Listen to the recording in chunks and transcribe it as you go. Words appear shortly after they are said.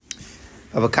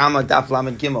Avakama Daf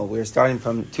Lamed Gimel. We're starting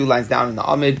from 2 lines down in the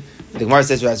Amid. The Gemara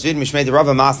says, so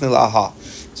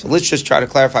let's just try to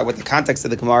clarify what the context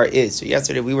of the Gemara is. So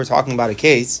yesterday we were talking about a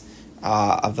case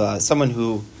of someone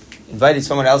who invited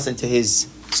someone else into his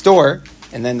store,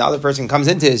 and then the other person comes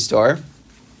into his store,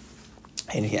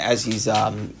 and as he's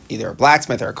either a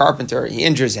blacksmith or a carpenter, he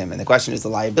injures him. And the question is the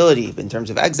liability in terms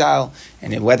of exile,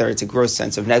 and whether it's a gross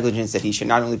sense of negligence that he should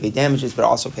not only pay damages, but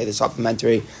also pay the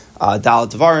supplementary Dal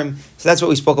Tavarim. So that's what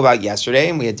we spoke about yesterday,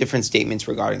 and we had different statements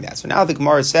regarding that. So now the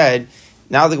Gemara is saying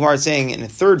in a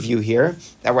third view here,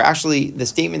 that we're actually, the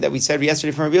statement that we said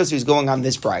yesterday from Rabbi Yossi is going on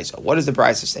this brisa. What does the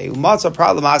brisa say? When the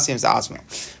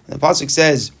pasuk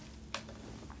says,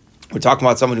 we're talking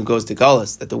about someone who goes to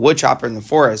Gullus, that the wood chopper in the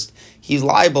forest, he's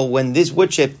liable when this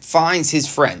wood chip finds his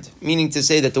friend, meaning to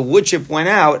say that the wood chip went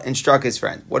out and struck his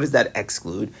friend. What does that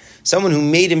exclude? Someone who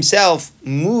made himself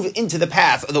move into the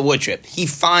path of the wood chip. He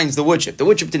finds the wood chip. The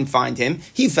wood chip didn't find him.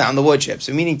 He found the wood chip.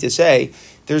 So meaning to say,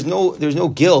 there's no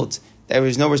guilt, there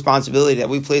is no responsibility that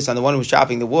we place on the one who was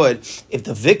chopping the wood if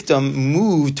the victim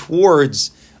moved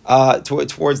towards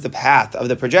the path of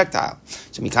the projectile.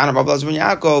 So Mikana Rabbi Lazar ben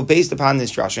Yaakov, based upon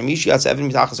this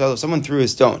drasha, if someone threw a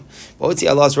stone, but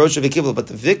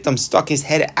the victim stuck his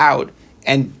head out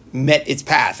and met its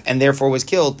path, and therefore was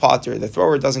killed, Potter, the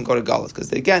thrower doesn't go to Gullus.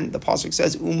 Because again, the pasuk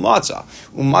says, Umatza.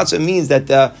 Umatza means that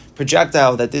the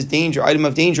projectile, that this item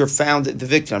of danger found the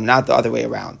victim, not the other way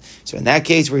around. So in that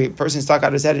case, where a person stuck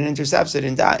out his head and intercepts it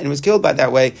and died, and was killed by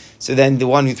that way, so then the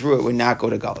one who threw it would not go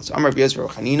to Gullus. So Amar B'Yosef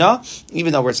Chanina,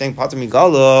 even though we're saying Potter mi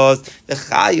Gullus,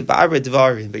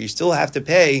 but you still have to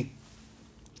pay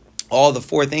all the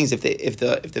 4 things if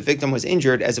the victim was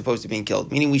injured as opposed to being killed.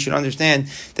 Meaning we should understand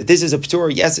that this is a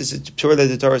p'tur. Yes, it's a p'tur that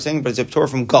the Torah is saying, but it's a p'tur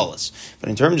from Gullus. But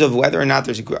in terms of whether or not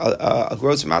there's a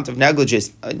gross amount of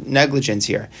negligence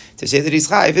here, to say that he's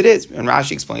chayiv, it is. And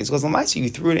Rashi explains, because Lamaisa, you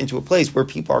threw it into a place where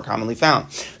people are commonly found.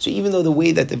 So even though the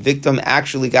way that the victim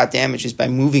actually got damaged is by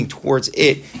moving towards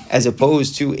it as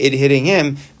opposed to it hitting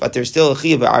him, but there's still a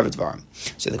chiyuv b'arvet varim.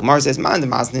 So the Gemara says, "Man, the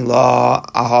masni law,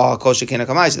 aha, kol shekena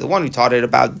kamai." So the one who taught it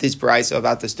about this brisa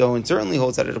about the stone certainly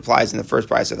holds that it applies in the first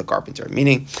brisa of the carpenter.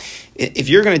 Meaning, if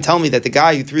you're going to tell me that the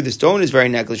guy who threw the stone is very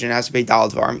negligent, has to pay dal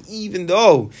dvarim, even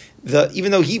though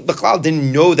he Bachlal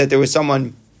didn't know that there was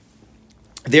someone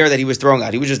there that he was throwing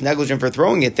out, he was just negligent for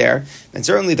throwing it there, then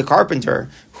certainly the carpenter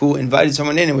who invited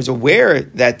someone in and was aware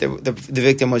that the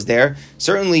victim was there,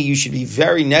 certainly you should be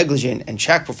very negligent and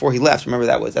check before he left. Remember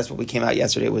that's what we came out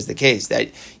yesterday was the case, that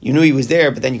you knew he was there,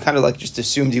 but then you kind of just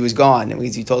assumed he was gone,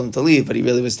 and you told him to leave, but he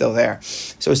really was still there.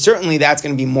 So certainly that's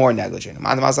going to be more negligent.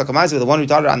 The one who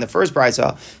taught it on the first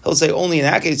brisa, he'll say only in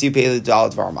that case you pay the dollar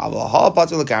dvarim.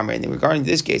 And regarding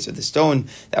this case of the stone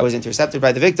that was intercepted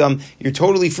by the victim, you're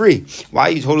totally free. Why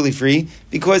are you totally free?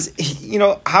 Because,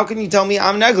 how can you tell me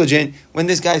I'm negligent when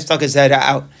this guy stuck his head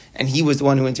out and he was the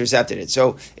one who intercepted it?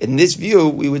 So in this view,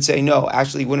 we would say no,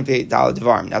 actually you wouldn't pay Daled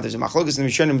Dvarim. Now there's a machlokas in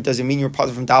the Rishonim, it doesn't mean you're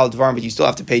puzzled from Daled Dvarim, but you still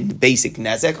have to pay the basic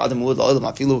nezek,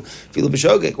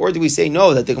 or do we say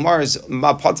no, that the Gemara's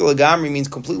Patel Gamri means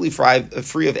completely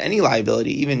free of any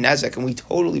liability, even nezek, and we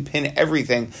totally pin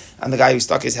everything on the guy who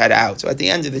stuck his head out. So at the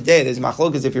end of the day, there's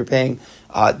machlokas if you're paying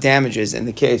damages in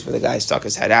the case where the guy stuck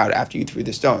his head out after you threw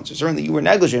the stone. So certainly you were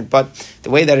negligent, but the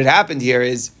way that it happened here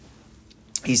is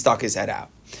he stuck his head out.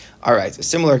 All right, a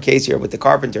similar case here with the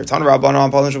carpenter.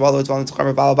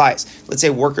 Let's say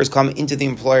workers come into the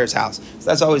employer's house. So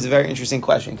that's always a very interesting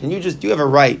question. Do you have a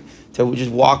right to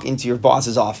just walk into your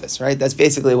boss's office, right? That's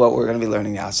basically what we're going to be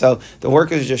learning now. So the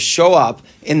workers just show up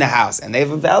in the house, and they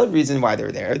have a valid reason why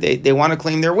they're there. They want to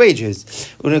claim their wages.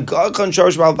 But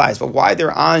why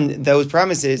they're on those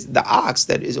premises, the ox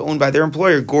that is owned by their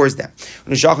employer gores them.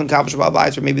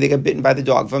 Or maybe they get bitten by the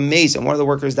dog. From Mason, one of the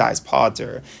workers dies.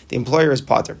 Potter. The employer is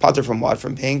Potter. Potter from what?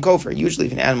 From paying kofar. Usually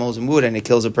if an animal is in wood and it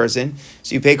kills a person,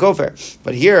 so you pay kofar.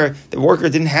 But here, the worker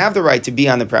didn't have the right to be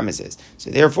on the premises.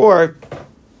 So therefore,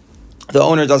 the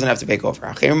owner doesn't have to pay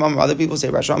kofar. Other people say,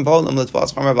 no,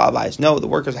 the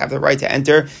workers have the right to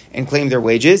enter and claim their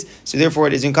wages, so therefore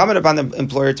it is incumbent upon the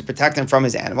employer to protect them from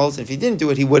his animals. If he didn't do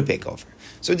it, he would pay kofar.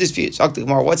 So dispute.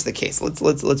 What's the case?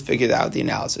 Let's figure out the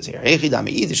analysis here. If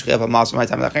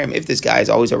this guy is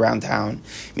always around town,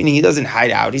 meaning he doesn't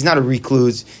hide out, he's not a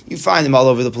recluse, you find him all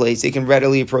over the place, they can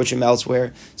readily approach him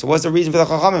elsewhere. So what's the reason for the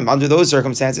chachamim? Under those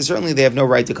circumstances, certainly they have no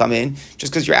right to come in.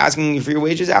 Just because you're asking for your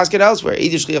wages, ask it elsewhere.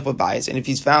 And if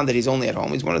he's found that he's only at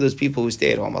home, he's one of those people who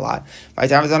stay at home a lot. By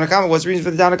time of Tanakama, what's the reason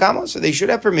for the Tanakama? So they should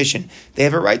have permission. They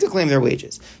have a right to claim their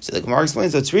wages. So the Gemara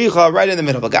explains, right in the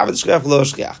middle.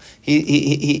 He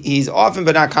he's often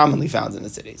but not commonly found in the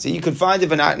city. So you could find it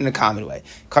but not in a common way.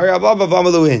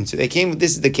 So they came,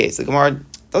 this is the case. The Gemara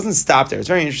doesn't stop there. It's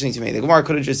very interesting to me. The Gemara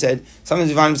could have just said, sometimes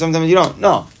you find him, sometimes you don't.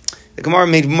 No. The Gemara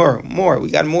made more. We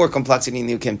got more complexity in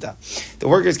the Ukimta. The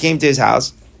workers came to his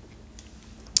house,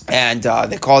 and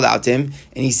they called out to him,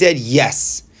 and he said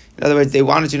yes. In other words, they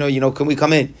wanted to know, can we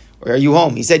come in? Or are you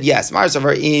home? He said yes.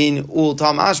 Marsavar in ul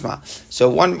tam ashma.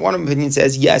 So one opinion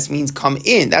says yes means come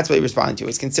in. That's what he responded to.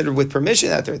 It's considered with permission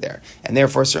that they're there, and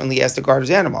therefore certainly he has to guard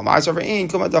his animal. Marsavar in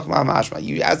kumadach mashma.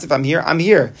 You asked if I'm here. I'm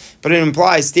here, but it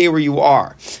implies stay where you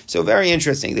are. So very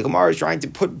interesting. The Gemara is trying to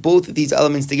put both of these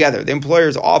elements together. The employer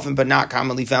is often but not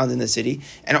commonly found in the city,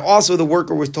 and also the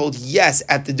worker was told yes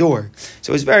at the door.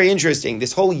 So it's very interesting.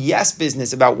 This whole yes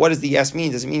business about what does the yes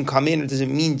mean? Does it mean come in, or does it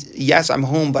mean yes I'm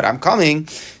home but I'm coming?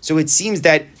 So it seems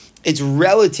that it's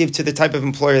relative to the type of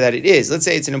employer that it is. Let's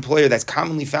say it's an employer that's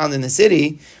commonly found in the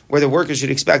city, where the worker should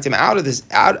expect him out of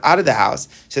the house.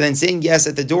 So then saying yes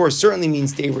at the door certainly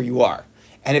means stay where you are.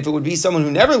 And if it would be someone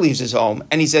who never leaves his home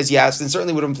and he says yes, then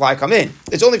certainly would imply come in.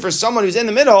 It's only for someone who's in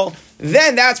the middle,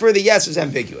 then that's where the yes is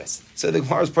ambiguous. So the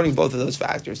Gemara is putting both of those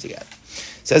factors together.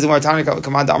 Says the Gemara,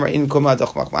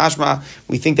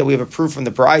 we think that we have a proof from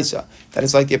the Baraisa that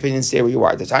it's like the opinion stay where you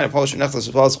are. The time of Polish necklace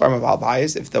as well as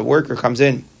if the worker comes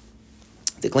in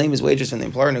to claim his wages from the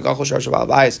employer, gets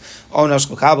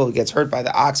hurt by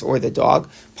the ox or the dog,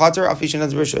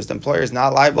 the employer is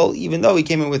not liable even though he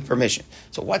came in with permission.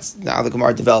 So now the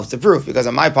Gemara develops the proof, because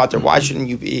on my potter, why shouldn't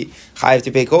you be chayiv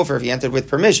to pay kofar if he entered with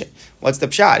permission? What's the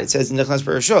pshat? It says nichnas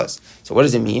b'rishus. So what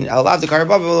does it mean? What the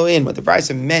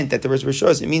Brisa meant that there was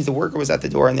rishus, it means the worker was at the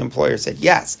door and the employer said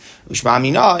yes.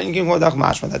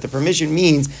 That the permission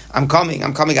means I'm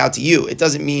coming out to you. It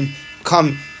doesn't mean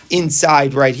come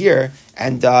inside right here,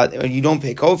 and you don't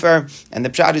pay kofar. And the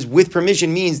pshat is with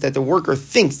permission means that the worker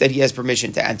thinks that he has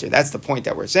permission to enter. That's the point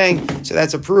that we're saying. So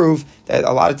that's a proof that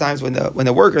a lot of times when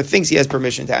the worker thinks he has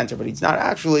permission to enter, but he's not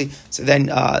actually, so then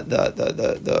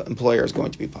the employer is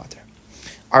going to be pater.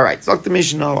 All right, so the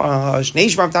Mishnah, what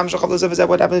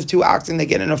happens if two oxen, they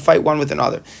get in a fight one with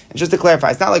another? And just to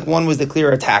clarify, it's not like one was the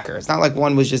clear attacker. It's not like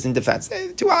one was just in defense.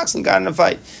 Two oxen got in a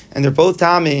fight, and they're both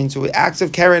tamim. So acts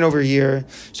of Karen over here.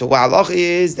 So what halach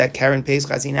is that Karen pays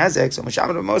chatzin nezek. So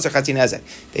Mishamed Moser chatzin nezek.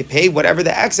 They pay whatever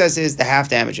the excess is, the half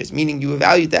damages, meaning you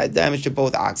evaluate that damage to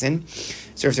both oxen.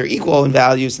 So if they're equal in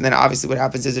values, and then obviously what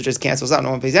happens is it just cancels out.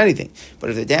 No one pays anything. But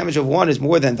if the damage of one is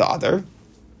more than the other,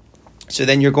 so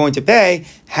then you're going to pay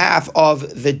half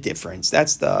of the difference.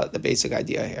 That's the basic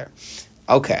idea here.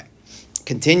 Okay.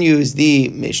 Continues the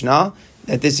Mishnah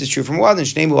that this is true from Wad. You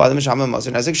pay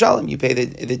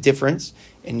the difference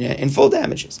in full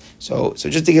damages. So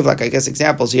just to give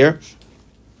examples here.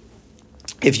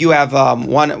 If you have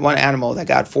one animal that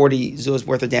got 40 zuz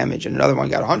worth of damage and another one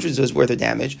got 100 zuz worth of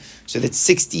damage, so that's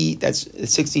 60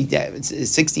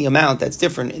 amount that's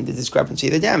different in the discrepancy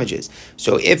of the damages.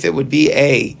 So if it would be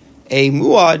a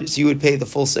muad, so you would pay the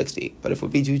full 60. But if it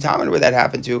would be two taman where that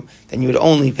happened to, then you would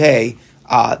only pay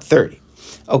 30.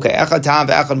 Okay, echad tam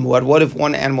ve'echad muad. What if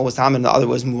one animal was tam and the other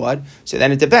was muad? So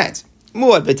then it depends.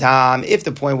 Muad betam, if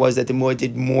the point was that the muad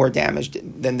did more damage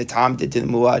than the tam did to the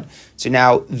muad, so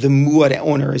now the muad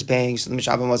owner is paying, so the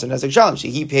mishabam was nezek shalom, so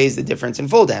he pays the difference in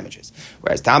full damages.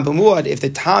 Whereas tam muad, if the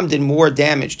tam did more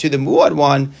damage to the muad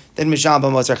one, then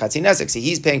mishabam was chatzin nezek, so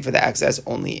he's paying for the excess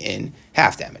only in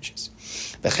half damages.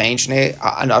 You could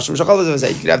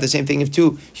have the same thing if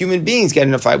two human beings get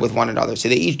in a fight with one another. So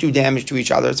they each do damage to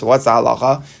each other. So what's the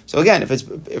halacha? So again, if it's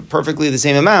perfectly the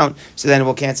same amount, so then it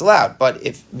will cancel out. But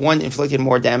if one inflicted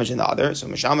more damage than the other, so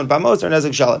mishaman bamos or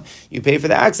nezek shalom, you pay for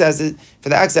the excess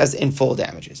in full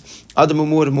damages. What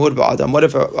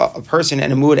if a person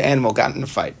and a muad animal got in a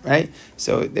fight, right?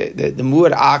 So the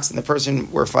muad ox and the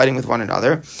person were fighting with one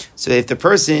another. So if the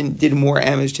person did more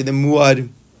damage to the muad,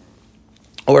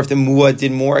 or if the muad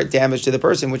did more damage to the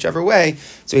person, whichever way.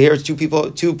 So here it's two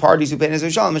parties who pay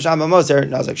nezek shalom, misham b'moser,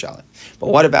 nezek shalom. But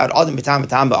what about adam b'tam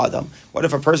b'adam? What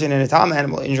if a person and a tam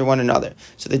animal injure one another?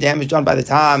 So the damage done by the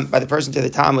person to the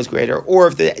tam was greater, or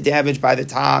if the damage by the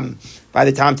tam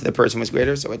to the person was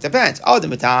greater, so it depends. If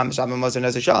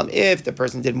the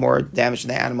person did more damage to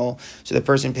the animal, so the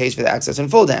person pays for the excess and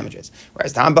full damages.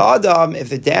 Whereas tam ba'adam, if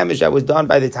the damage that was done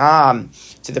by the tam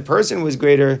to the person was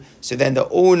greater, so then the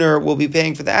owner will be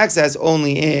paying for the excess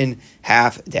only in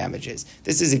half damages.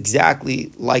 This is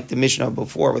exactly like the Mishnah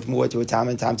before with muad to a tam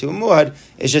and tam to a muad.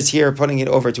 It's just here putting it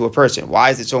over to a person.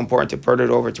 Why is it so important to put it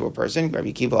over to a person?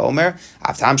 Rabbi Kiva Omer,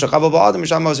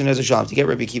 to get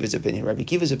Rabbi Kiva's opinion. Rabbi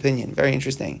Kiva's opinion, very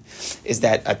interesting, is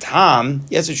that a tam,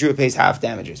 yes, it's true, it pays half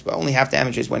damages, but only half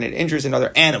damages when it injures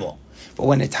another animal. But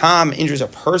when a tam injures a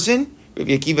person,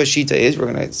 Rabbi Akiva's shita is,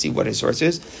 we're going to see what his source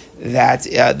is, that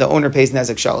the owner pays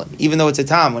nezek shalom. Even though it's a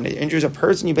tam, when it injures a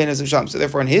person, you pay nezek shalom. So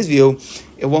therefore, in his view,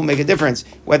 it won't make a difference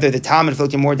whether the tam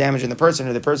inflicted more damage in the person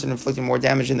or the person inflicted more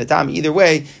damage in the tam. Either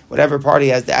way, whatever party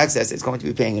has the excess is going to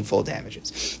be paying in full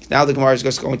damages. Now the Gemara is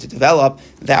just going to develop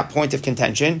that point of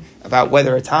contention about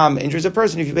whether a tam injures a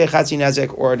person if you pay chatzi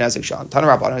nezek or a nezek shalom. Tana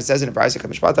Rabbanan, it says in the Brayso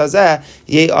Kamishpat Hazeh,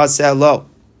 Ye Aseh Lo.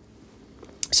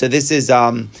 So this is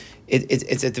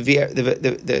it's at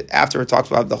the after it talks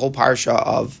about the whole parsha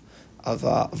of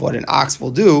what an ox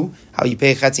will do, how you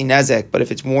pay chetzi nezek, but if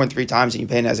it's more than 3 times, then you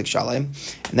pay nezek shalem.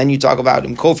 And then you talk about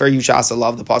kofer yushasa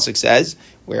love. The pasuk says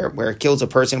where it kills a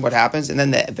person, what happens? And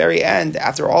then the very end,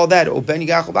 after all that, when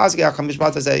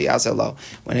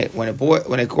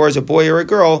it cores a boy or a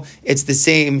girl, it's the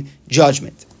same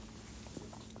judgment.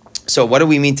 So what do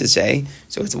we mean to say?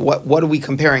 So it's what are we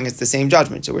comparing? It's the same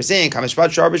judgment. So we're saying just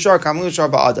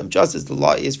as the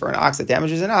law is for an ox that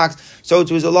damages an ox, so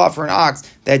too is the law for an ox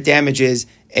that damages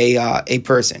a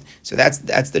person. So that's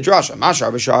the drasha.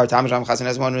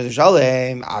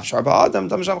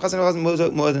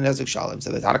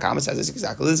 So the Tanakama says it's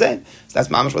exactly the same. So that's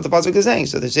mamash what the pasuk is saying.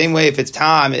 So the same way, if it's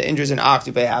tam, it injures an ox,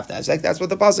 you pay half nezek. That's what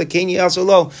the pasuk Keni also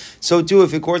low. So too,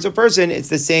 if it courts a person, it's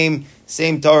the same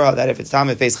Torah that if it's tam,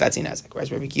 it pays chetzi nezek. Right?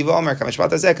 Rabbi Kiva Omer kamishpat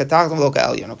hazeh katachtam lo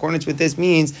ka'elyon. Accordance with this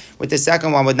means with the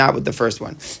second one, but not with the first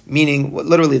one. Meaning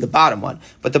literally the bottom one.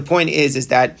 But the point is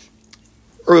that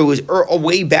it was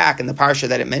way back in the parsha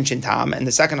that it mentioned tam, and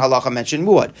the second halacha mentioned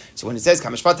muad. So when it says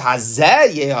kamishpat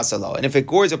hazeh yehasalo, and if it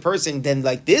gores a person, then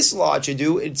like this law it should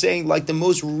do, it's saying like the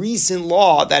most recent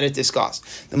law that it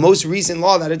discussed. The most recent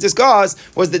law that it discussed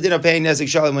was the din of paying nezek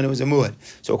shalom when it was a muad.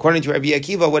 So according to Rabbi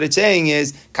Akiva, what it's saying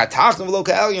is katachnu v'lo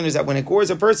ka'elyon, is that when it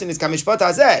gores a person, it's kamishpat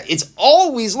hazeh. It's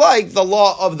always like the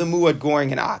law of the muad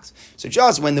goring an ox. So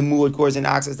just when the muad gores an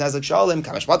ox, it's nezek shalom,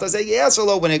 kamishpat hazeh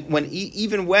yehasalo.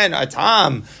 Even when a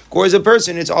tam gores a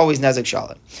person, it's always nezek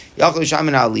shalom. Yachol sham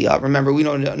and aliyah. Remember, we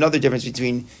know another difference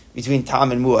between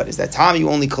tam and muad is that tam you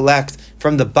only collect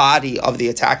from the body of the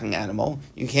attacking animal.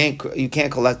 You can't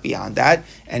collect beyond that.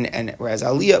 And whereas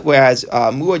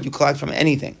muad you collect from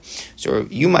anything. So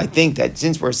you might think that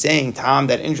since we're saying tam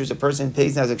that injures a person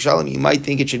pays nezek shalom, you might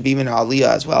think it should be min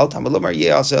aliyah as well. Tam l'mar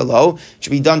yeh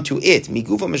should be done to it.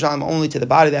 Migufa mishalom, only to the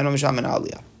body. That no mishalom and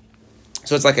aliyah.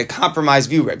 So it's like a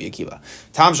compromised view, Rabbi Akiva.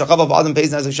 Tam shachavav adam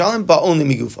pays nezek shalom, but only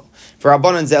migufo. For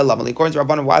Rabbanan zel lamali. According to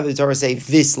Rabbanan, why did the Torah say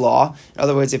this law? In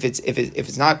other words, if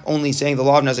it's not only saying the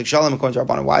law of nezek shalom, according to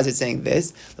Rabbanan, why is it saying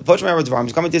this? The Poshma Dvarim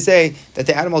is coming to say that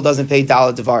the animal doesn't pay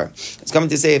daled devarim. It's coming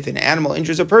to say if an animal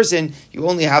injures a person, you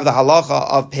only have the halacha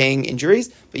of paying injuries,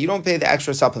 but you don't pay the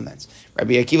extra supplements.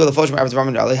 Rabbi Akiva Lefoshim Rabbi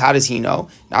Dvarim, how does he know?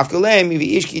 When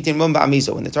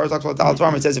the Torah talks about daled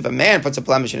devarim, it says if a man puts a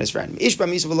blemish in his friend, ish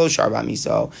b'amiso v'lo shar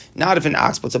b'amiso, not if an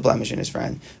ox puts a blemish in his friend.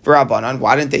 For Rabbanan,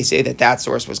 why didn't they say that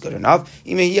source was good enough?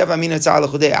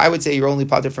 I would say you're only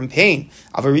parted from pain.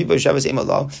 Because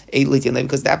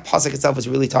that pasuk itself is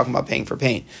really talking about paying for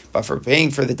pain. But for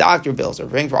paying for the doctor bills or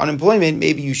paying for unemployment,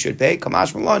 maybe you should pay.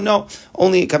 Kamash from law, no.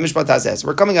 Only kamishpat hazeh. So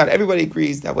we're coming out, everybody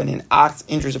agrees that when an ox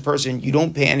injures a person, you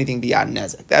don't pay anything beyond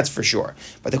nezek. That's for sure.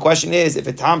 But the question is, if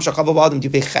a tam shachavav adam, do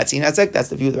you pay chetzi nezek? That's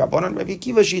the view of the Rabbanan. Rabbi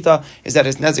Akiva shita is that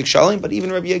it's nezek shalom, but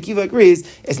even Rabbi Akiva agrees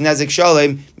it's nezek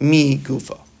shalom mi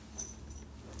gufa.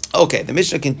 Okay, the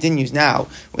Mishnah continues now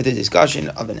with the discussion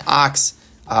of an ox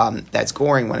that's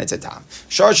goring when it's a tam.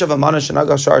 If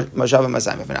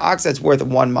an ox that's worth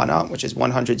 1 mana, which is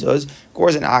 100 zuz,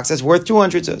 gores an ox that's worth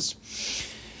 200 zuz.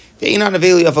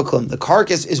 The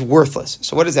carcass is worthless.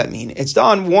 So what does that mean? It's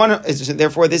done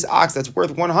therefore this ox that's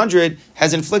worth 100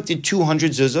 has inflicted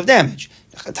 200 zuz of damage.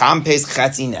 Tam pays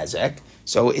chetzi nezek.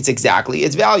 So it's exactly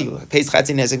its value. Pays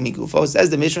chetzi nezek migufo.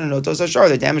 Says the Mishnah Notos Hashar,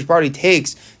 the damaged party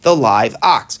takes the live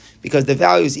ox because the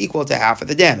value is equal to half of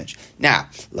the damage. Now,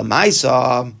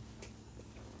 Lamaisa,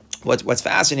 what's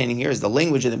fascinating here is the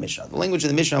language of the Mishnah. The language of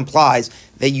the Mishnah implies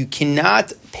that you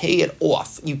cannot pay it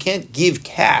off. You can't give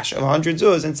cash of 100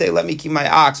 zuz and say, let me keep my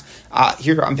ox,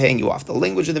 here I'm paying you off. The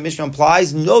language of the Mishnah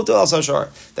implies no to al-sashar,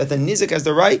 that the nizik has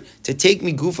the right to take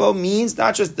migufo means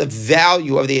not just the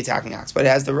value of the attacking ox, but it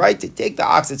has the right to take the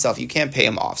ox itself. You can't pay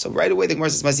him off. So right away the Gemara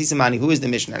says, Masisamani, who is the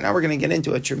Mishnah? Now we're going to get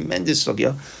into a tremendous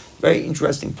sugya. very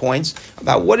interesting points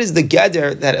about what is the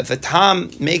geder that if a tam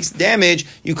makes damage,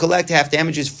 you collect half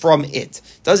damages from it.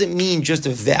 Does it mean just a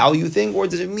value thing, or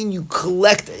does it mean you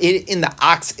collect it in the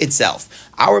ox itself?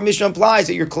 Our mission implies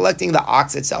that you're collecting the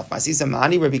ox itself. Masisa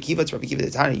Mani, Rabbi Kiva, it's Rabbi Kiva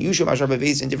the Tana, Yushav, Ashar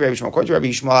Beis, and different Rabbi Shmuel. According to Rabbi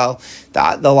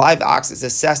Shmuel, the live ox is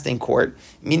assessed in court,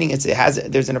 meaning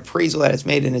there's an appraisal that it's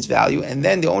made in its value, and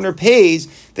then the owner pays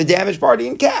the damaged party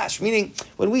in cash. Meaning,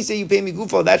 when we say you pay me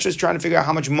gufo, that's just trying to figure out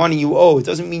how much money you owe. It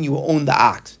doesn't mean you own the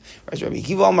ox. Rabbi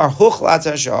Kiva Amar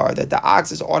that the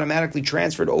ox is automatically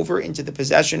transferred over into the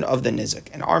possession of the nizik.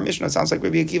 And our Mishnah sounds like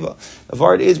Rabbi Akiva. The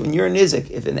vart is when you're a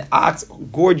nizik, if an ox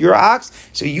gored your ox,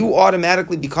 so you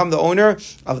automatically become the owner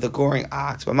of the goring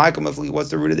ox. But Michael Mifli, what's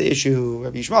the root of the issue?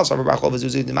 Rabbi Yishmael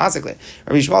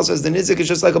says the nizik is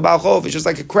just like a balchov, it's just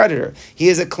like a creditor. He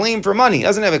has a claim for money. He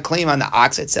doesn't have a claim on the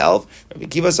ox itself. Rabbi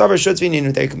Akiva Savar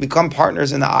Shutzvin, they can become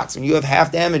partners in the ox. When you have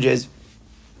half damages,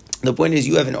 the point is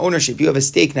you have an ownership, you have a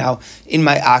stake now in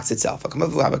my ox itself. They're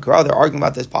arguing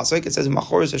about this pasuk. It says,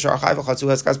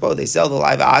 they sell the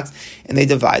live ox and they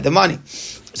divide the money.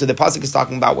 So the pasuk is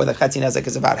talking about whether Chetzi Nezek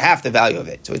is about half the value of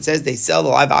it. So it says they sell the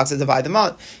live ox to divide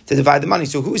the money.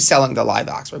 So who's selling the live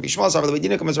ox? Rabbi Shmuel,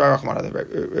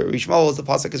 the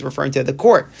pasuk is referring to the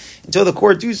court. Until the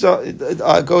court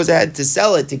goes ahead to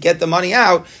sell it to get the money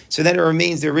out, so then it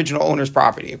remains the original owner's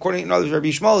property. According to others,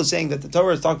 Rabbi Shmuel is saying that the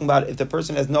Torah is talking about if the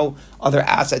person has no other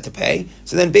asset to pay,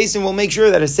 so then Beis Din will make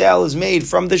sure that a sale is made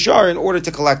from the shar in order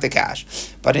to collect the cash.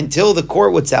 But until the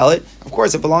court would sell it, of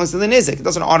course it belongs to the nizik. It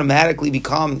doesn't automatically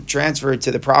become transferred to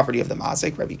the property of the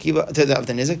mazik, Rabbi Kiva, of the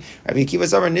nizik. Rabbi Kiva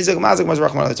said, nizik mazik was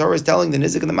rachman. The Torah is telling the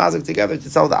nizik and the mazik together to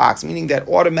sell the ox, meaning that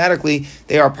automatically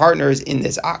they are partners in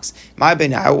this ox. My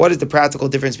benah, what is the practical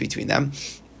difference between them?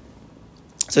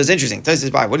 So it's interesting.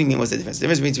 What do you mean? What's the difference? The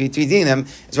difference between them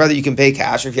is whether you can pay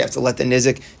cash or if you have to let the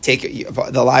nizik take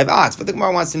the live ox. But the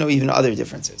Gemara wants to know even other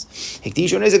differences. The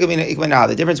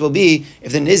difference will be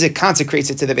if the nizik consecrates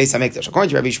it to the Beis Hamikdash. According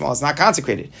to Rabbi Shmuel, it's not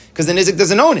consecrated because the nizik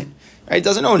doesn't own it. Right? He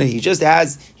doesn't own it. He just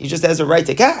has a right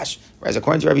to cash. Whereas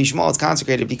according to Rabbi Shmuel, it's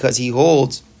consecrated because he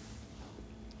holds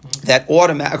that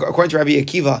automatic. According to Rabbi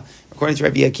Akiva,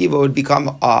 it would become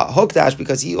hokdash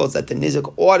because he holds that the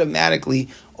nizik automatically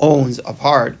owns a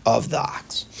part of the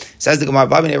ox. Says the Gemara,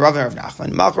 Rav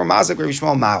Nachman, Machor Mazik Rabbi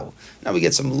Shmuel Mau. Now we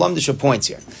get some lumdisha points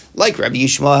here. Like Rabbi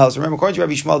Yishmael, remember, according to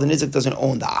Rabbi Yishmael, the nizik doesn't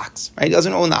own the ox. Right? He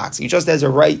doesn't own the ox. He just has a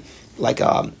right,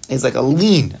 it's like a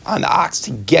lien on the ox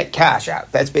to get cash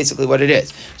out. That's basically what it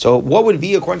is. So what would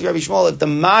be, according to Rabbi Shmuel, if the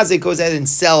mazik goes ahead and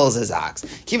sells his ox?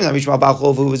 Keeping Rabbi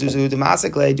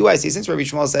Shmuel do I say, since Rabbi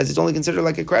Shmuel says it's only considered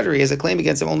like a creditor, he has a claim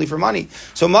against him only for money.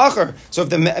 So machar, so if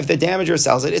the damager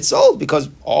sells it, it's sold because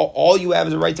all you have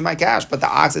is a right to my cash, but the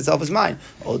ox itself is mine.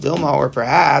 O Dilma, or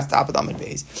perhaps top of the Amid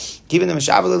base. Keeping the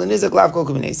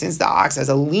since the ox has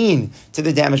a lien to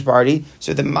the damaged party,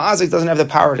 so the mazik doesn't have the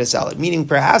power to sell it. Meaning,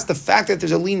 perhaps the fact that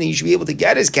there's a lien that you should be able to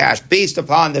get his cash based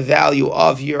upon the value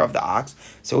of the ox.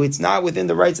 So it's not within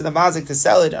the rights of the mazik to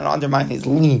sell it and undermine his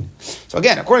lien. So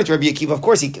again, according to Rabbi Akiva, of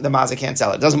course the mazik can't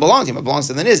sell it. It doesn't belong to him. It belongs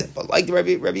to the nizik. But like the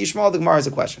Rabbi Yishmael, the Gemara has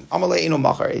a question. Amalei eno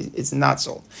machar. It's not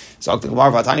sold. So the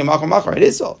Gemara vatani machar. It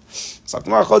is sold. So the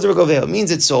Gemara chozer v'goveo. It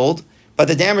means it's sold, but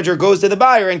the damager goes to the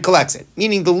buyer and collects it,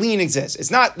 meaning the lien exists.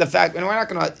 It's not the fact, and we're not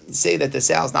going to say that the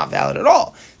sale is not valid at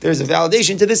all. There's a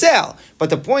validation to the sale. But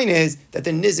the point is that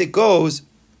the nizik goes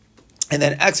and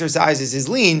then exercises his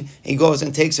lien, he goes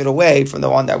and takes it away from the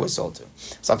one that was sold to.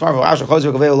 So if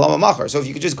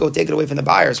you could just go take it away from the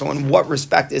buyer, so in what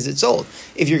respect is it sold?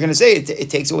 If you're going to say it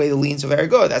takes away the lien, so very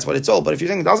good, that's what it's sold. But if you're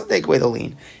saying it doesn't take away the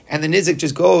lien, and the nizik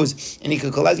just goes and he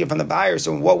could collect it from the buyer,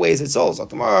 so in what way is it sold? So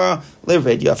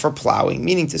for plowing,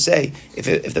 meaning to say,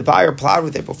 if the buyer plowed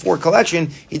with it before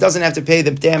collection, he doesn't have to pay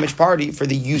the damaged party for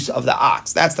the use of the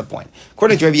ox. That's the point.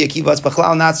 According to Rabbi Akiva, it's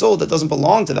b'chlal not sold. It doesn't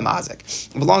belong to the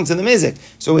mazik. It belongs to the mizik.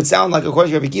 So it sounds like,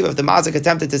 according to Rabbi Akiva, if the mazik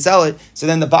attempted to sell it, so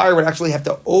then the buyer would actually have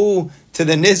to owe to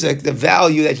the nizik the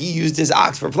value that he used his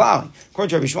ox for plowing. According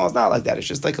to Rabbi Shmuel, it's not like that. It's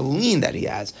just like a lien that he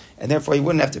has, and therefore he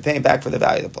wouldn't have to pay him back for the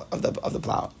value of the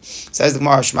plow. Says the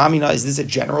Gemara, Shmamina, is this a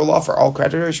general law for all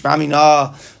creditors?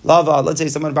 Shmamina, lava. Let's say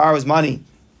someone borrows money,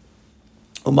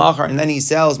 umachar, and then he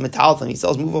sells metalton, he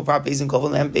sells movable properties and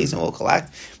kovel and basin will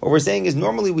collect. What we're saying is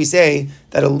normally we say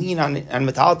that a lien on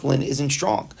metaltalin isn't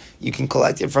strong. You can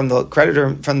collect it from the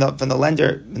creditor, from the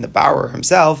lender, and the borrower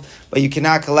himself, but you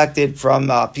cannot collect it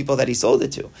from people that he sold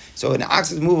it to. So an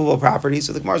ox is movable property.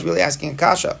 So the Gemara is really asking a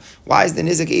kasha: why is the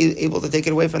nizik able to take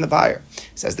it away from the buyer?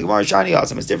 Says the Gemara, Shani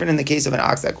Asam. It's different in the case of an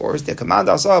ox that gores. The command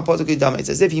also apotiki dama. It's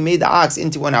as if he made the ox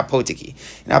into an apotiki.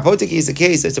 An apotiki is a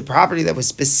case. It's a property that was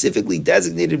specifically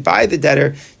designated by the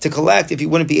debtor to collect if he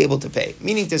wouldn't be able to pay.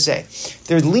 Meaning to say,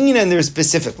 there's lien and there's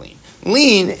specific lien.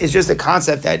 Lien is just a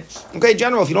concept that, okay,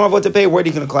 general, if you don't have what to pay, where are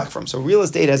you going to collect from? So real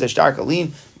estate has a starka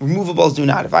lien, removables do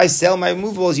not. If I sell my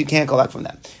removables, you can't collect from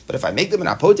them. But if I make them an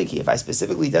apotiki, if I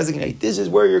specifically designate, this is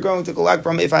where you're going to collect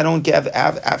from if I don't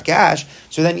have cash,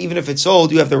 so then even if it's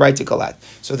sold, you have the right to collect.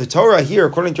 So the Torah here,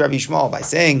 according to Rabbi Shmuel, by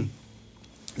saying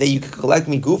that you could collect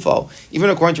me gufo, even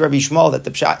according to Rabbi Shmuel, that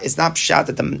the pshat, it's not pshat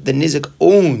that the nizik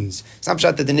owns. It's not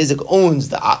pshat that the nizik owns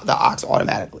the ox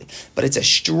automatically, but it's a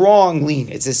strong lien.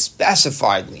 It's a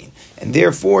specified lien, and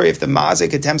therefore, if the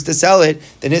mazik attempts to sell it,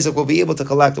 the nizik will be able to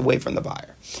collect away from the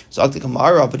buyer. So but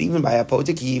even by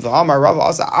apotiki, if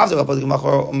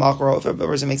a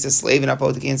person makes a slave in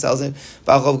apotiki and sells it,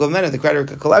 the creditor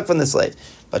could collect from the slave.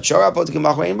 But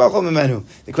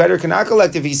the creditor cannot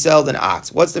collect if he sold an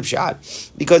ox. What's the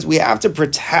pshat? Because we have to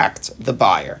protect the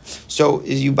buyer. So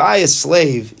if you buy a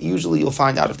slave, usually you'll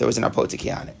find out if there was an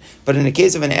apotiki on it. But in the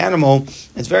case of an animal,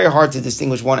 it's very hard to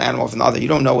distinguish one animal from the other. You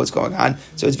don't know what's going on.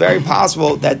 So it's very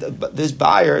possible that this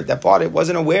buyer that bought it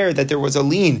wasn't aware that there was a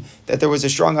lien, that there was a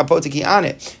strong apotiki on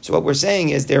it. So what we're saying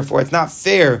is, therefore, it's not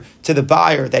fair to the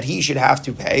buyer that he should have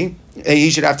to pay.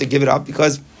 He should have to give it up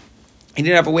because he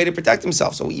didn't have a way to protect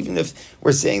himself. So even if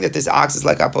we're saying that this ox is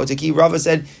like apotiki, Rava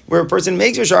said where a person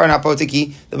makes a shar an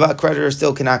apotiki, the creditor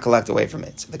still cannot collect away from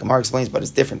it. So the Gemara explains, but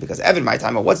it's different because Evan, my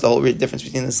time, what's the whole difference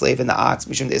between the slave and the ox?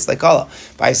 Mishum de islaikala.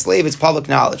 By a slave, it's public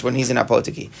knowledge when he's an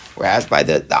apotiki, whereas by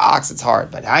the ox, it's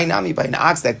hard. But hainami, by an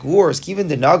ox that gores, even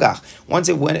the nagach, once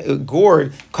it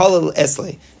gored, kala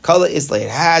esle. Kala Isla, it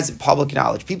has public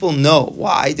knowledge. People know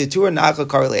why. The Torah Nachla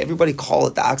Karle, everybody call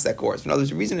it the ox that gores. You know,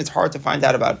 there's a reason it's hard to find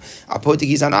out about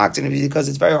apotikis on oxen because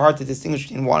it's very hard to distinguish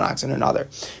between one ox and another.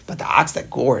 But the ox that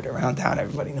gored around town,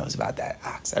 everybody knows about that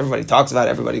ox. Everybody talks about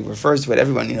it, everybody refers to it,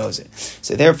 everybody knows it.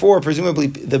 So therefore, presumably,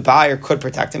 the buyer could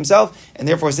protect himself, and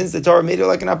therefore, since the Torah made it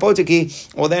like an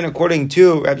apotiki, well then, according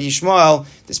to Rabbi Yishmael,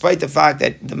 despite the fact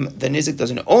that the nizik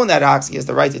doesn't own that ox, he has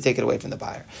the right to take it away from the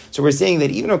buyer. So we're saying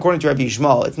that even according to Rabbi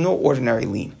Yishmael, it's no ordinary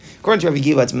lien. According to Rabbi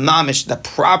Akiva, it's mamish, the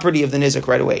property of the nizik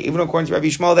right away. Even according to Rabbi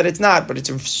Yishmael, that it's not, but it's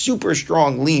a super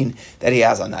strong lien that he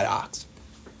has on that ox.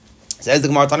 Says the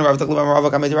Gemara,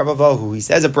 he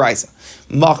says a brisa.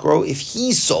 Machro, if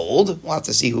he sold, we'll have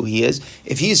to see who he is.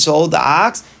 If he sold the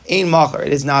ox, ain machar,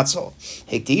 it is not sold.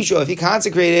 Hektisho, if he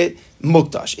consecrated,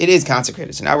 mukdash, it is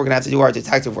consecrated. So now we're going to have to do our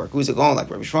detective work. Who's it going like?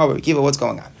 Rabbi Shmuel, Rabbi Akiva, what's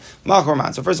going on? Machor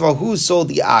man. So first of all, who sold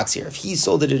the ox here? If he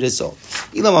sold it, it is sold.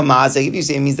 Ilam amazek, if you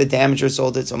say it means the damager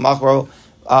sold it, so machro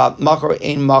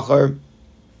ain machar.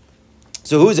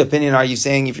 So whose opinion are you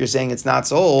saying if you're saying it's not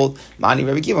sold? Mani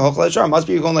Rabbi Akiva, must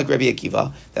be you're going like Rabbi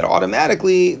Akiva, that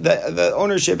automatically the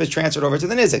ownership is transferred over to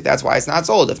the nizik. That's why it's not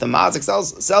sold. If the mazik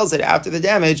sells it after the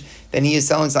damage, then he is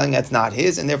selling something that's not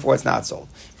his, and therefore it's not sold.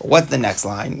 But what's the next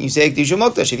line? You say Kedusha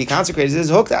Mukdash. If he consecrates it,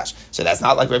 it's Hukdash. So that's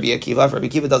not like Rabbi Akiva. If Rabbi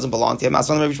Akiva doesn't belong to him, that's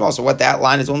Rabbi Yishmael. So what that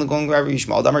line is only going to Rabbi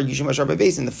Yishmael. Damar Yishim Ashar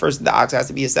Bebeis. The first, the ox has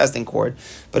to be assessed in court,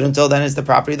 but until then it's the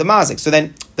property of the mazik. So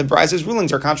then the Brisa's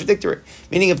rulings are contradictory.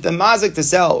 Meaning if the mazik to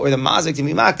sell or the mazik to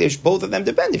be makdish, both of them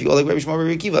depend. If you go like Rabbi Yishmael or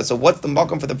Rabbi Akiva. So what's the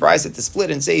makom for the Brisa to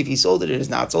split and say if he sold it, it is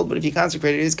not sold, but if he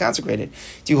consecrated it, it is consecrated?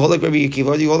 Do you hold like Rabbi Akiva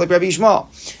or do you hold like Rabbi Yishmael?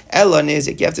 Ella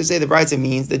nizik. You have to say the Brisa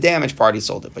means the damaged party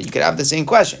sold it, but you could have the same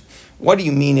question. What do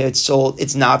you mean it's sold?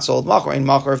 It's not sold. Machor and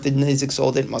machor. If the nizik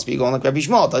sold it, must be going like Rabbi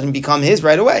Yishmael. It doesn't become his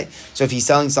right away. So if he's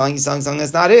selling something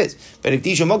that's not his. But if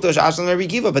Tisha Mukdash Ashlan Rabbi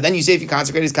Akiva. But then you say if you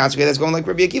consecrate, it's consecrated. That's going like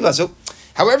Rabbi Akiva. So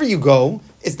however you go,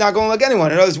 it's not going like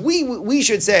anyone. In other words, we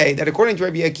should say that according to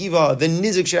Rabbi Akiva, the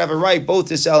nizik should have a right both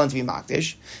to sell and to be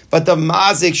makdish, but the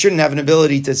mazik shouldn't have an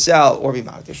ability to sell or be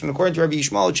makdish. And according to Rabbi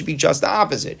Yishmael, it should be just the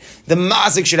opposite. The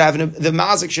mazik should have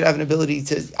an ability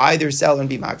to either sell and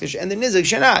be makdish, and the nizik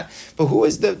should not. But who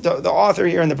is the author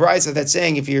here in the Brisa that's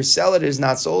saying if you sell it, it is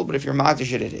not sold, but if you're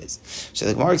makdish it is? So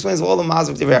the Gemara explains all the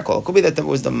mazik divrei. It could be that it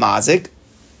was the mazik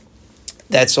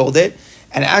that sold it.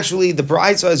 And actually, the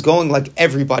Brisa is going like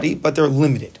everybody, but they're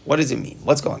limited. What does it mean?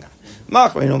 What's going on?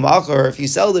 Machar, if you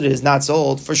sell it, it is not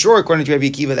sold. For sure, according to Rabbi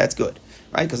Akiva, that's good,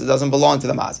 right? Because it doesn't belong to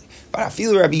the mazik. But I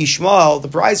feel Rabbi Yishmael, the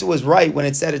Brisa was right when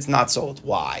it said it's not sold.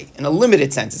 Why? In a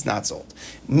limited sense, it's not sold.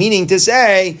 Meaning to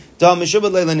say,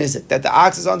 that the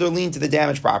ox is under lien to the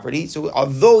damaged property. So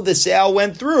although the sale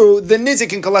went through, the nizik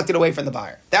can collect it away from the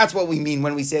buyer. That's what we mean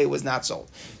when we say it was not sold.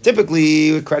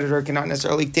 Typically, a creditor cannot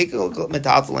necessarily take a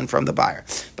metathlon from the buyer.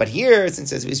 But here,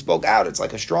 since as we spoke out, it's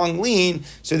like a strong lien,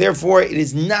 so therefore it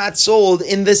is not sold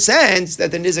in the sense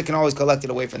that the nizik can always collect it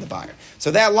away from the buyer. So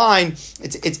that line,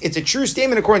 it's a true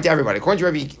statement according to everybody. According to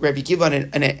Rabbi Akiva,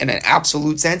 in an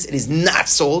absolute sense, it is not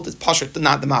sold. It's pashut,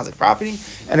 not the mazik property.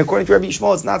 And according to Rabbi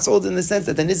Yishmael, it's not sold in the sense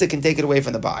that the nizik can take it away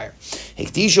from the buyer.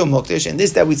 Hektisho muktish, and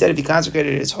this that we said if he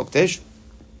consecrated it is huktish.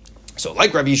 So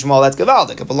like Rabbi Yishmael, that's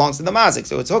Gavaldik. It belongs to the Mazik,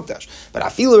 so it's Hukdash. But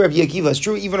Afilu Rabbi Akiva is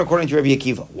true even according to Rabbi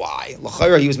Akiva. Why?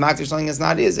 L'chayra, he was makdish something that's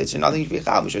not his. It's nothing to be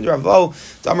chal.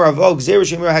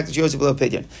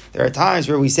 There are times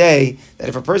where we say that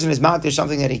if a person is makdish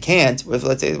something that he can't, if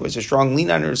let's say there was a strong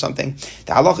lien on it or something,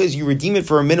 the halacha is you redeem it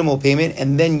for a minimal payment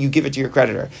and then you give it to your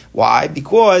creditor. Why?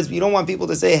 Because you don't want people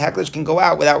to say heklish can go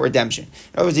out without redemption.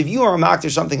 In other words, if you are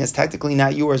makdish something that's technically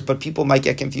not yours, but people might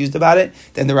get confused about it,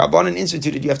 then the Rabbanan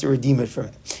instituted you have to redeem it from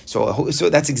it. So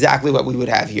that's exactly what we would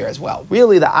have here as well.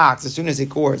 Really, the ox, as soon as it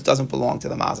cores, doesn't belong to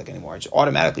the mazik anymore. It's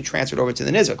automatically transferred over to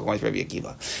the nizak, according to Rabbi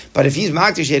Akiva. But if he's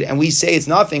makdish it and we say it's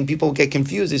nothing, people get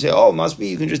confused. They say, oh, it must be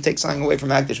you can just take something away from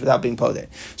makdish without being poded.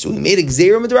 So we made a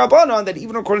gzeira midrabanan that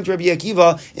even according to Rabbi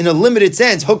Akiva, in a limited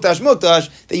sense, hukdash mukdash,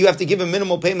 that you have to give a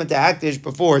minimal payment to akdish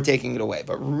before taking it away.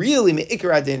 But really,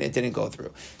 me'ikra it didn't go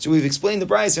through. So we've explained the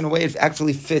brayso in a way it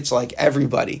actually fits like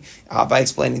everybody by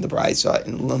explaining the brayso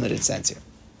in limited sense here.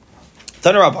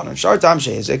 Tanarabanan, Shar Tam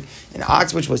Shezik, an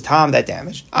ox which was Tam that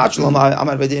damaged. Achlam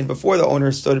Amad Badin, before the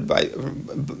owner stood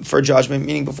for judgment,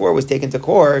 meaning before it was taken to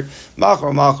court,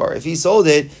 Machor. If he sold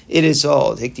it, it is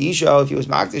sold. Hiktisho, if he was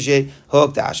Makdish it,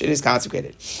 Hukdash, it is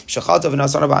consecrated. Shachatav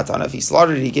Nasana Batana, if he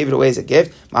slaughtered it, he gave it away as a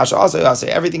gift. Masha also Yase,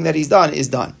 everything that he's done is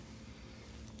done.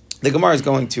 The Gemara is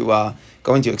going to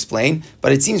explain,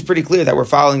 but it seems pretty clear that we're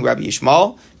following Rabbi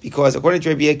Yishmael, because according to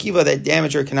Rabbi Akiva, that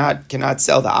damager cannot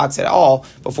sell the ox at all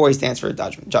before he stands for a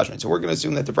judgment. So we're going to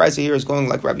assume that the price here is going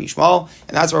like Rabbi Yishmael,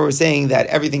 and that's why we're saying that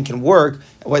everything can work,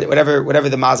 whatever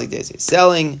the mazik is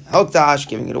selling, hoktash,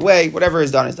 giving it away, whatever is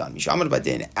done is done. Mishamad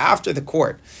Badin, after the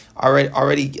court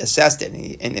already assessed it,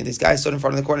 and this guy stood in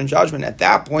front of the court in judgment, at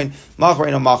that point, machar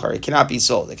ain't a machar, it cannot be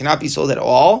sold. It cannot be sold at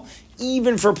all,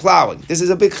 even for plowing. This is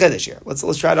a big chiddush here.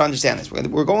 Let's try to understand this.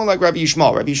 We're going like Rabbi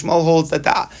Yishmael. Rabbi Yishmael holds that the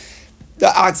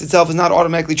ox itself is not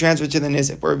automatically transferred to the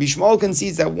nizik. But Rabbi Yishmael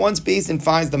concedes that once Beis Din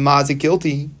finds the mazik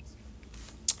guilty,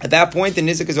 at that point the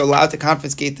nizik is allowed to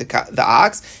confiscate the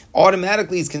ox.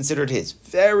 Automatically is considered his.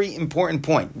 Very important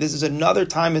point. This is another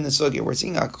time in the sugya. We're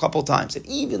seeing a couple times that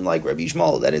even like Rabbi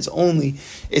Yishmael, that it's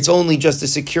only just a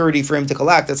security for him to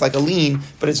collect. It's like a lien,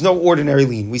 but it's no ordinary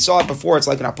lien. We saw it before. It's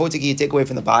like an apoteki you take away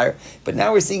from the buyer. But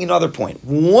now we're seeing another point.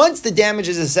 Once the damage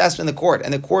is assessed in the court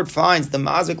and the court finds the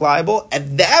mazik liable,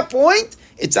 at that point,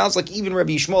 it sounds like even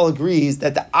Rabbi Yishmael agrees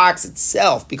that the ox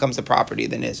itself becomes the property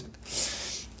of the nizik.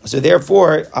 So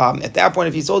therefore, at that point,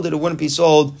 if he sold it, it wouldn't be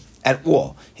sold at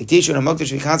all. Hektish and Mukdash,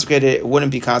 if he consecrated it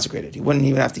wouldn't be consecrated. He wouldn't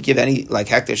even have to give any like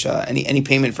hektish, any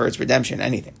payment for its redemption,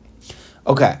 anything.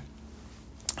 Okay.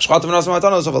 He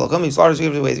slaughters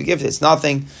gives away as a gift. It's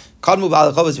nothing.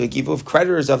 If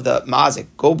creditors of the mazik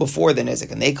go before the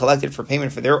nizik and they collected for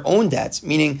payment for their own debts,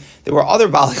 meaning there were other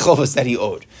balichovas that he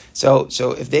owed. So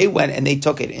if they went and they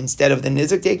took it instead of the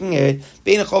nizik taking it,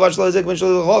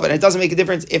 and it doesn't make a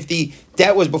difference if the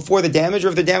debt was before the damage or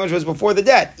if the damage was before the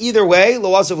debt. Either way,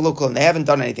 they haven't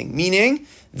done anything. Meaning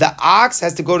the ox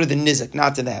has to go to the nizik,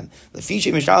 not to them.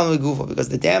 Because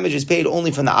the damage is paid only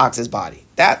from the ox's body.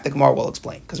 That the Gemara will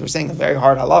explain, because we're saying a very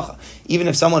hard halacha. Even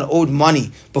if someone owed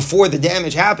money before the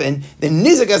damage happened, the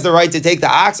nizik has the right to take the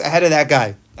ox ahead of that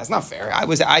guy. That's not fair.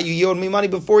 You owed me money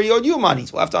before he owed you money.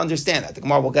 So we'll have to understand that. The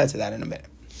Gemara will get to that in a minute.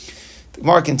 The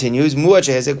Gemara continues, muad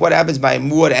shehezik, what happens by a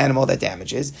muad animal that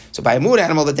damages? So by a muad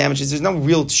animal that damages, there's no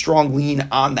real strong lien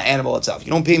on the animal itself.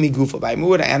 You don't pay me gufa. By a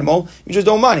muad animal, you just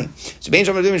owe money. So Bein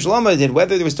Shalom Shaloma did,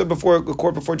 whether they were stood before a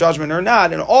court before judgment or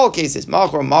not, in all cases,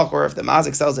 malchor, if the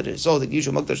mazik sells it is sold, the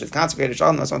Yishu Mukdash is consecrated,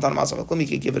 Shalom Nasantana Masav Klum, you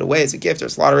could give it away as a gift or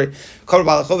slaughter it. Kol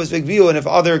Balachovas Big View, and if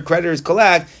other creditors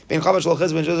collect, Bein Chavash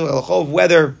Lochaz Ben Joseph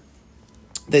whether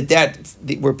the debt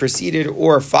were preceded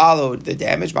or followed the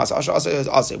damage,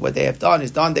 what they have done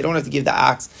is done. They don't have to give the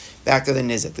ox back to the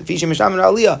nizik. The fishim misham and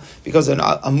aliyah, because a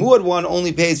muad one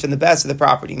only pays from the best of the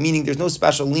property, meaning there's no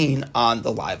special lien on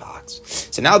the live ox.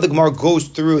 So now the Gemara goes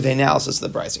through the analysis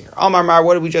of the brayso here. Amar Mar,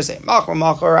 what did we just say?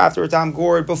 Machar, after a time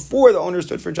gored, before the owner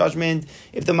stood for judgment,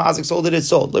 if the mazik sold it, it's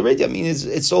sold. L'ridya, means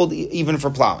it's sold even for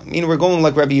plowing. Meaning we're going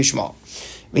like Rabbi Yishmael.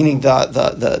 meaning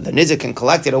the nizik can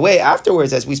collect it away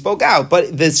afterwards, as we spoke out,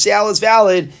 but the sale is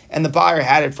valid, and the buyer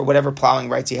had it for whatever plowing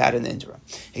rights he had in the interim.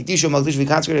 Hekdishu Magdish we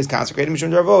consecrated is consecrated,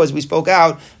 Mishum Ravo, as we spoke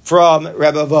out from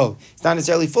Rebbe Avo. It's not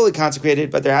necessarily fully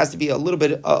consecrated, but there has to be a little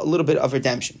bit of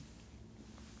redemption.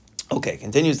 Okay,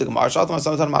 continues the Gemara.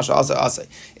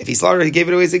 If he slaughtered, he gave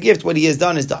it away as a gift. What he has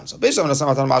done is done. So we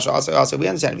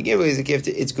understand. If he gave it away as a gift,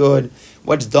 it's good.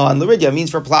 What's done, Laridia,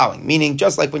 means for plowing. Meaning,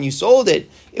 just like when you sold it,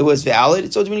 it was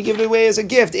valid. So when you give it away as a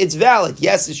gift, it's valid.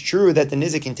 Yes, it's true that the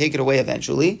nizik can take it away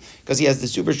eventually because he has the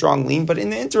super strong lien. But in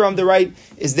the interim, the right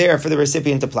is there for the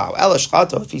recipient to plow. Ela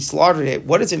shchata, if he slaughtered it,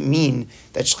 what does it mean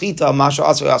that shchita masha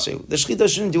asu asu? The shchita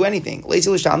shouldn't do anything. Let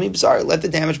the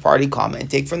damaged party come and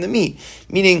take from the meat.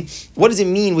 Meaning, what does it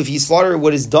mean if he slaughtered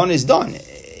what is done is done?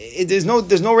 There's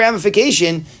no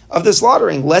ramification of the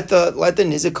slaughtering. Let the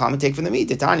nizik come and take from the meat.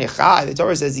 The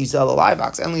Torah says you sell a live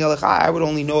ox. I would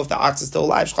only know if the ox is still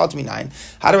alive. How do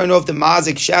I know if the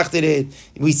mazik shechted it?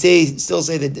 We still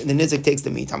say that the nizik takes the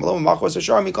meat.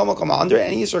 Under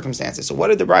any circumstances. So what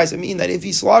did the Brisa mean? That if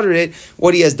he slaughtered it,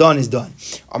 what he has done is done.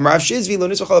 We're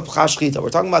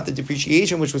talking about the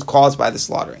depreciation which was caused by the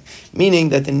slaughtering. Meaning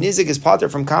that the nizik is pater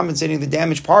from compensating the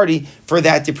damaged party for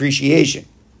that depreciation.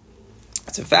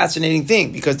 It's a fascinating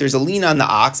thing because there's a lien on the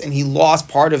ox and he lost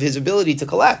part of his ability to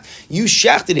collect. You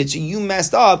shechted it, so you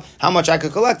messed up how much I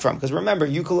could collect from. Because remember,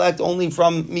 you collect only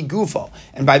from migufo.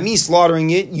 And by me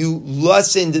slaughtering it, you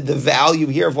lessened the value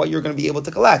here of what you're going to be able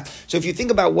to collect. So if you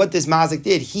think about what this mazik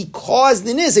did, he caused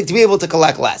the nizik to be able to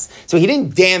collect less. So he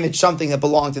didn't damage something that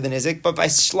belonged to the nizik, but by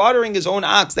slaughtering his own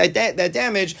ox, that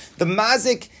damage, the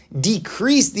mazik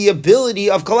decreased the ability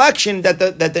of collection that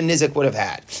the nizik would have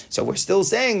had. So we're still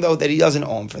saying, though, that he doesn't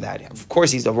owe him for that. Of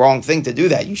course, he's the wrong thing to do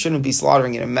that. You shouldn't be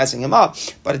slaughtering it and messing him up.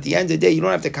 But at the end of the day, you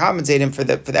don't have to compensate him for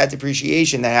that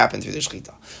depreciation that happened through the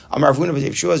shechita.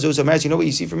 You know what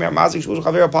you see from here?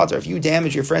 If you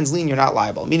damage your friend's lien, you're not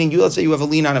liable. Meaning, let's say you have a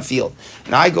lien on a field,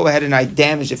 and I go ahead and I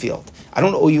damage the field. I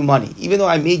don't owe you money, even though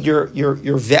I made your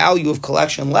value of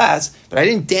collection less, but I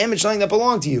didn't damage something that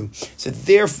belonged to you. So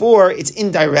therefore, it's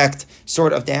indirect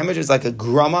sort of damage. It's like a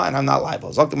grama, and I'm not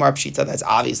liable. Zok Pshita, that's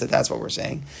obvious that's what we're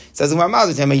saying. It says, you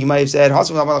might have said, in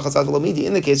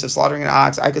the case of slaughtering an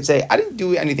ox, I could say, I didn't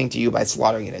do anything to you by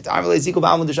slaughtering it.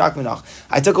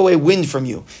 I took away wind from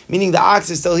you, meaning the ox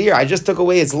is still here. I just took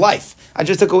away its life. I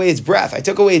just took away its breath. I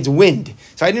took away its wind.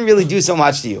 So I didn't really do so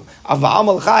much to you. If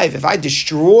I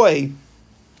destroy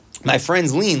my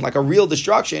friend's lien, like a real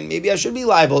destruction, maybe I should be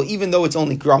liable, even though it's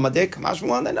only gramadik.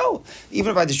 No.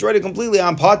 Even if I destroyed it completely,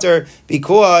 I'm potter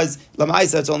because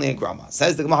lamaisa it's only a grama.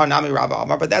 Says the Gemara Nami Rabba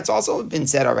Amar, but that's also been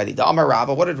said already. The Amar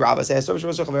Rabba, what did Rabba say?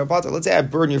 Let's say I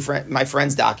burn my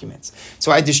friend's documents.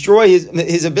 So I destroy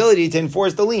his ability to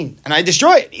enforce the lien. And I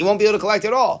destroy it. He won't be able to collect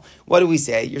it all. What do we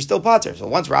say? You're still potter. So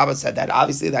once Rabba said that,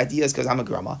 obviously the idea is because I'm a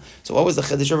grama. So what was the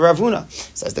chiddush of Rav Huna?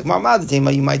 Says the Gemara,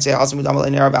 you might say,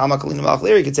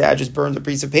 you could say, I just burned a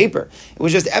piece of paper. It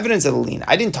was just evidence of the lien.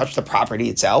 I didn't touch the property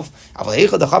itself.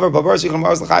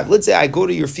 Let's say I go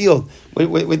to your field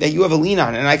that you have a lien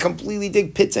on, and I completely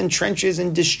dig pits and trenches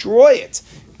and destroy it.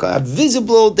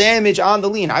 Visible damage on the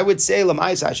lien. I would say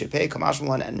lamaisa I should pay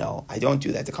kamashmalan, and no, I don't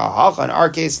do that. In our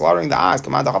case, slaughtering the ox,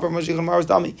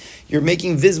 you're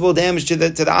making visible damage to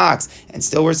the ox, and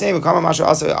still we're saying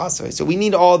so we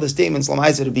need all the statements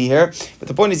lamaisa to be here. But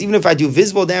the point is, even if I do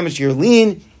visible damage to your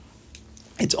lien,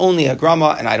 it's only a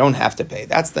grama, and I don't have to pay.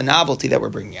 That's the novelty that we're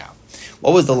bringing out.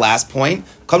 What was the last point?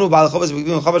 If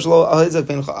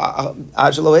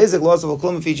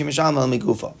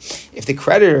the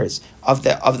creditors of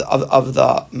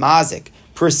the mazik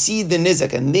precede the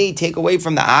nizik and they take away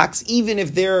from the ox, even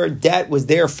if their debt was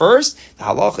there first, the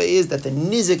halacha is that the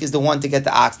nizik is the one to get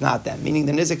the ox, not them. Meaning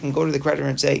the nizik can go to the creditor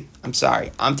and say, I'm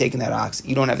sorry, I'm taking that ox.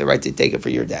 You don't have the right to take it for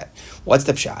your debt. What's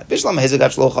the pshat?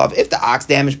 If the ox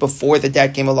damaged before the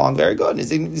debt came along, very good.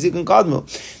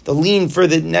 The lien for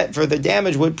the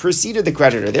damage would precede the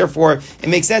creditor. Therefore, it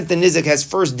makes sense the nizik has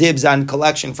first dibs on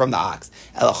collection from the ox.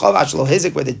 Where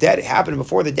the debt happened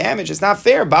before the damage, it's not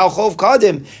fair.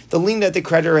 The lien that the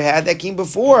creditor had that came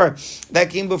before the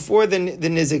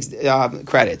nizik's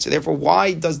credit. So therefore,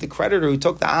 why does the creditor who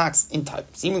took the ox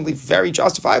seemingly very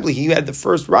justifiably, he had the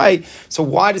first right, so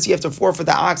why does he have to forfeit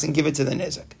the ox and give it to the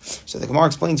nizik? So the Gemara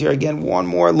explains here again one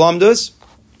more lamdus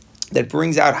that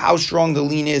brings out how strong the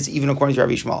lien is, even according to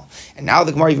Rabbi Shmuel. And now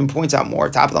the Gemara even points out more.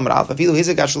 Even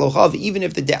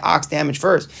if the ox damaged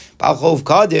first,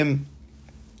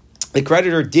 the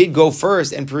creditor did go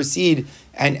first and proceed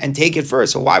and take it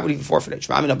first. So why would he forfeit it?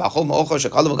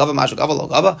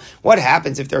 What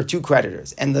happens if there are two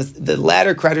creditors and the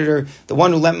latter creditor, the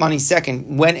one who lent money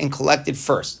second, went and collected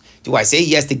first? Do I say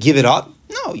he has to give it up?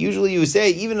 No, usually you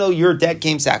say, even though your debt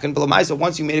came second, but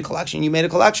once you made a collection, you made a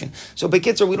collection. So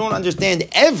Bekitzer, we don't understand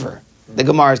ever the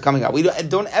Gemara is coming out. We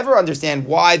don't ever understand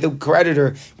why the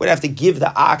creditor would have to give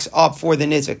the ox up for the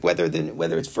nizik,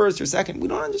 whether it's first or second. We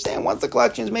don't understand. Once the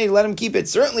collection is made, let him keep it.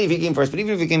 Certainly if he came first, but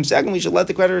even if he came second, we should let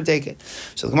the creditor take it.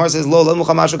 So the Gemara says,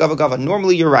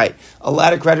 normally you're right. A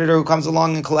latter creditor who comes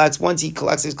along and collects, once he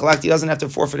collects his collect, he doesn't have to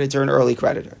forfeit it to an early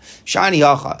creditor. Shani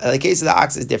hacha. The case of the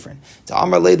ox is different. To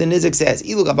Amar Le, the nizik says,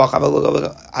 if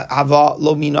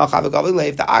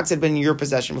the ox had been in your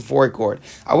possession before it court,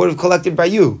 I would have collected by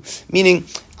you. Meaning,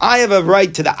 I have a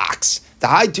right to the ox. The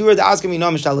high tour, the ox can be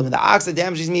the ox that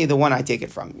damages me, the one I take it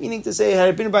from. Meaning to say, had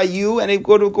it been by you and it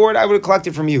go to a court, I would have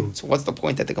collected from you. So what's the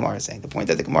point that the Gemara is saying? The point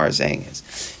that the Gemara is saying is,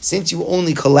 since you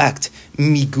only collect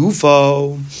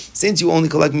migufo,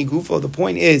 the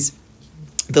point is,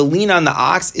 the lien on the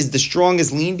ox is the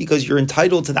strongest lien because you're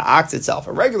entitled to the ox itself.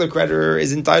 A regular creditor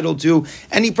is entitled to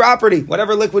any property,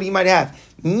 whatever liquid he might have.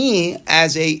 Me,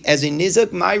 as a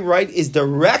nizuk, my right is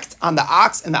direct on the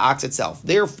ox and the ox itself.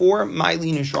 Therefore, my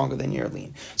lien is stronger than your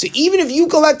lien. So even if you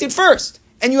collected first,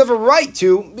 and you have a right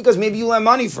to, because maybe you lent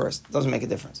money first, it doesn't make a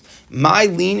difference. My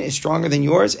lien is stronger than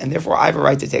yours, and therefore I have a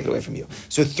right to take it away from you.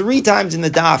 So 3 times in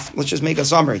the daf, let's just make a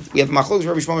summary. We have Machlokes,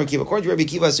 Rabbi Shmuel, Rabbi Akiva. According to Rabbi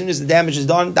Akiva, as soon as the damage is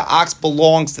done, the ox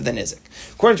belongs to the nizik.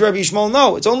 According to Rabbi Shmuel,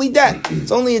 no, it's only debt.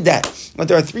 It's only a debt. But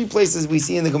there are 3 places we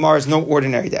see in the Gemara is no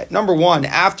ordinary debt. Number 1,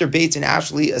 after Bates and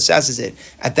Ashley assesses it,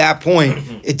 at that point,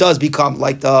 it does become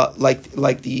under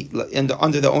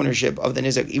the ownership of the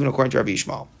nizik, even according to Rabbi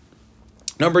Shmuel.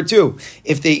 Number 2,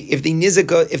 if the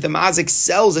mazik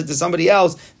sells it to somebody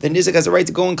else, the nizik has a right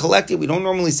to go and collect it. We don't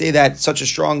normally say that such a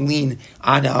strong lien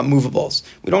on movables.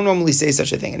 We don't normally say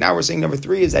such a thing. And now we're saying number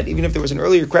 3 is that even if there was an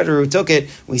earlier creditor who took it,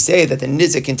 we say that the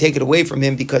nizik can take it away from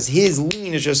him because his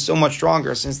lien is just so much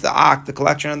stronger since the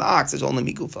collection on the ox is only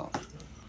migufo.